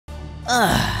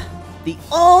The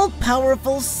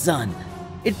all-powerful sun.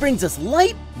 It brings us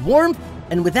light, warmth,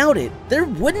 and without it, there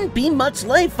wouldn't be much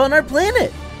life on our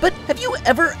planet. But have you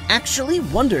ever actually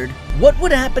wondered what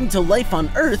would happen to life on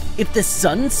Earth if the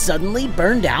sun suddenly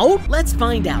burned out? Let's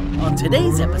find out on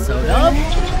today's episode of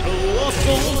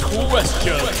Colossal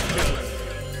Questions.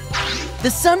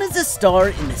 The sun is a star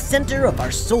in the center of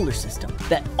our solar system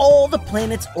that all the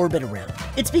planets orbit around.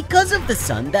 It's because of the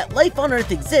sun that life on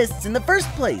Earth exists in the first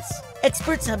place.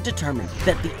 Experts have determined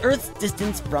that the Earth's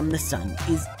distance from the sun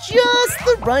is just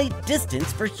the right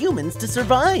distance for humans to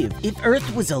survive. If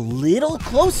Earth was a little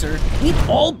closer, we'd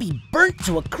all be burnt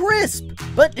to a crisp.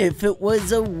 But if it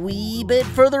was a wee bit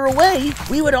further away,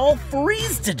 we would all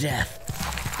freeze to death.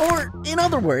 Or, in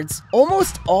other words,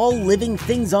 almost all living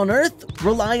things on Earth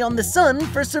rely on the sun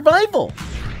for survival.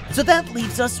 So that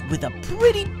leaves us with a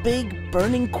pretty big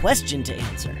burning question to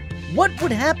answer. What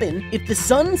would happen if the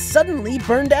sun suddenly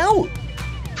burned out?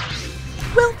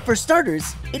 Well, for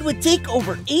starters, it would take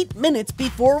over 8 minutes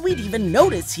before we'd even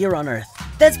notice here on Earth.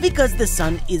 That's because the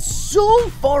sun is so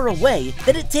far away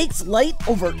that it takes light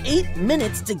over 8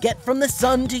 minutes to get from the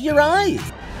sun to your eyes.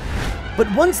 But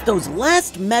once those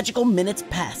last magical minutes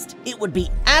passed, it would be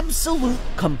absolute,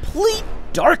 complete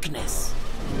darkness.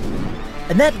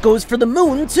 And that goes for the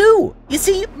moon, too. You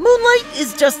see, moonlight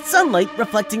is just sunlight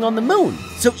reflecting on the moon.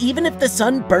 So even if the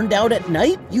sun burned out at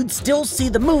night, you'd still see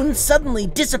the moon suddenly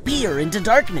disappear into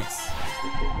darkness.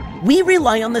 We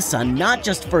rely on the sun not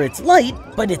just for its light,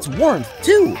 but its warmth,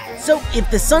 too. So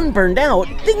if the sun burned out,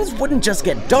 things wouldn't just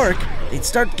get dark, they'd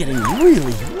start getting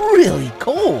really, really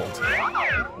cold.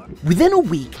 Within a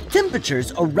week,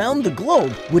 temperatures around the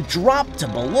globe would drop to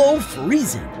below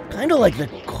freezing, kind of like the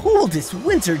coldest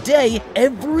winter day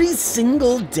every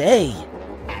single day.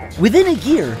 Within a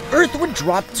year, Earth would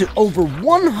drop to over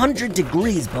 100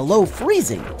 degrees below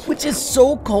freezing, which is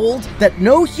so cold that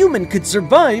no human could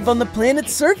survive on the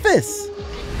planet's surface.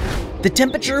 The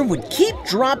temperature would keep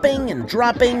dropping and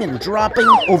dropping and dropping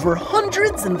over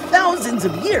hundreds and thousands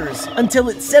of years until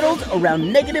it settled around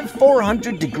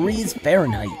 -400 degrees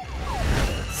Fahrenheit.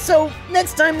 So,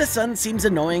 next time the sun seems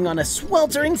annoying on a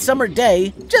sweltering summer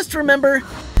day, just remember,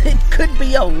 it could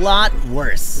be a lot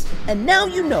worse. And now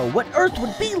you know what Earth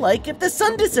would be like if the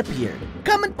sun disappeared.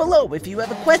 Comment below if you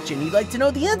have a question you'd like to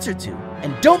know the answer to.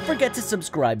 And don't forget to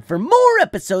subscribe for more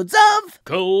episodes of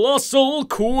Colossal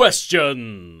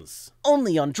Questions.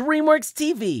 Only on DreamWorks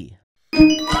TV.